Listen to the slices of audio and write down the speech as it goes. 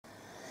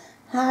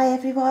Hi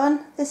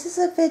everyone, this is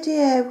a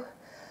video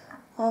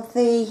of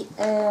the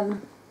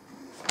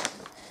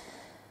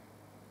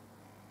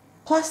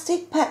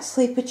plastic pet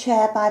sleeper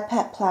chair by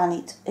Pet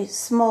Planet. It's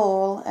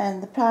small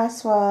and the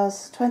price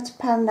was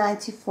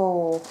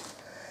 £20.94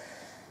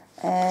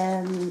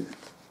 and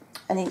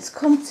it's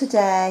come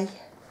today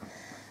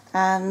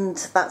and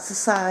that's the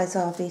size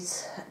of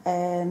it.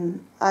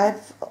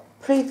 I've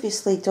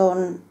previously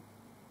done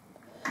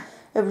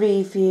a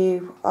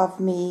review of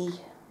me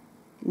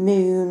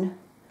moon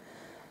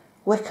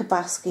wicker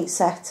basket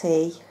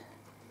settee.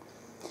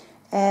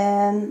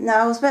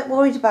 Now I was a bit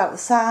worried about the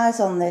size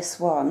on this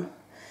one,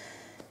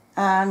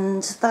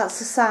 and that's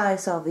the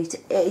size of it.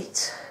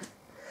 It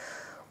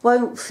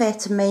won't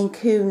fit a Maine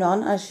Coon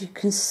on, as you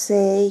can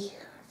see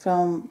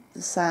from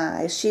the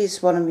size.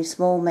 She's one of my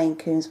small Maine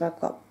Coons, but I've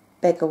got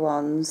bigger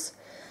ones.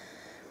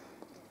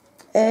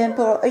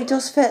 But it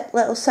does fit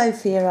little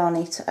Sophia on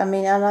it. I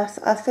mean, and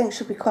I think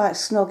she'll be quite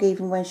snug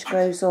even when she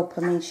grows up.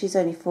 I mean, she's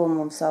only 4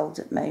 months old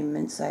at the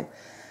moment, so.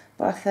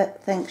 But I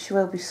think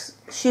she'll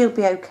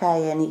be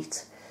okay in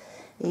it,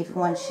 even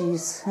when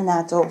she's an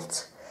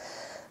adult.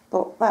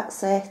 But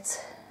that's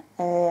it.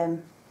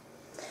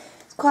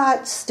 It's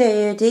quite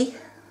sturdy.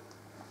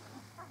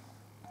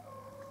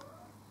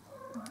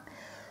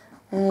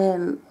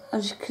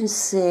 As you can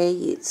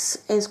see, it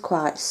is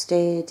quite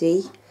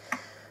sturdy.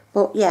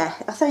 But yeah,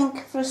 I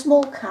think for a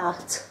small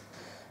cat,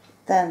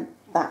 then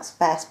that's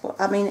best. But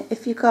I mean,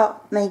 if you've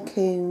got Maine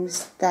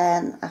Coons,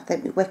 then I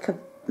think the wicker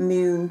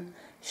moon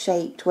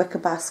shaped wicker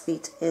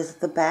basket is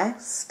the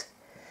best.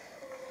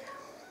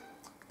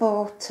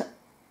 But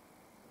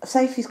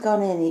Sophie's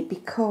gone in it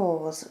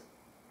because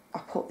I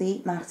put the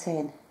heat mat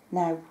in.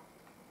 Now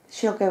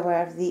she'll go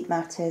wherever the heat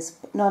mat is,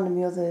 but none of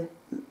my other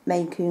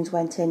Maine Coons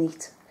went in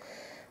it.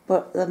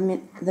 But the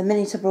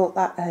minute I brought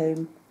that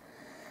home,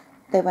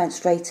 they went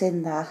straight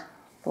in there,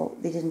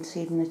 but they didn't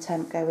even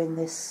attempt going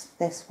this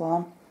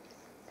one.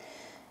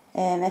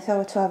 If I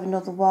were to have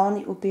another one,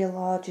 it would be a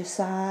larger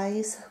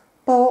size,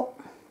 but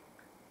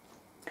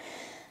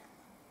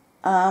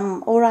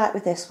I'm alright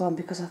with this one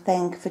because I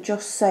think for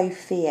just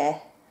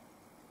Sophia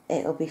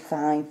it'll be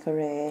fine for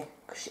her,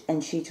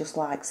 and she just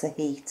likes the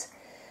heat,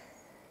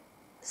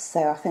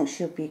 so I think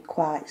she'll be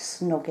quite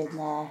snug in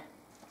there.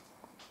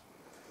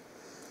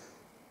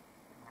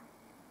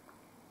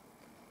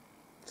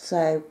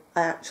 So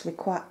I actually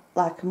quite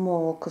like them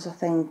all because I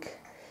think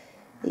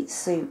it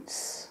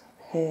suits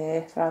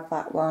her to have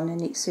that one,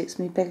 and it suits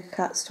me bigger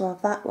cats to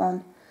have that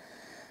one.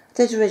 I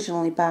did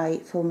originally buy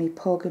it for me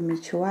pug and me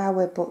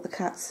chihuahua, but the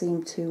cats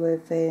seem to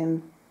have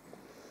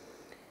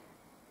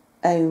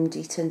owned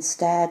it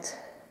instead.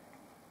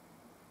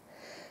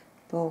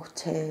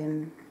 But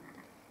it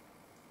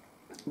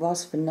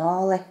was for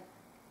Nala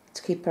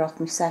to keep her off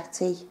my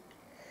settee.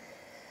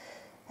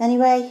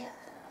 Anyway,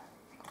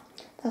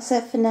 that's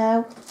it for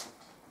now.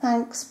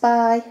 Thanks,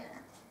 bye.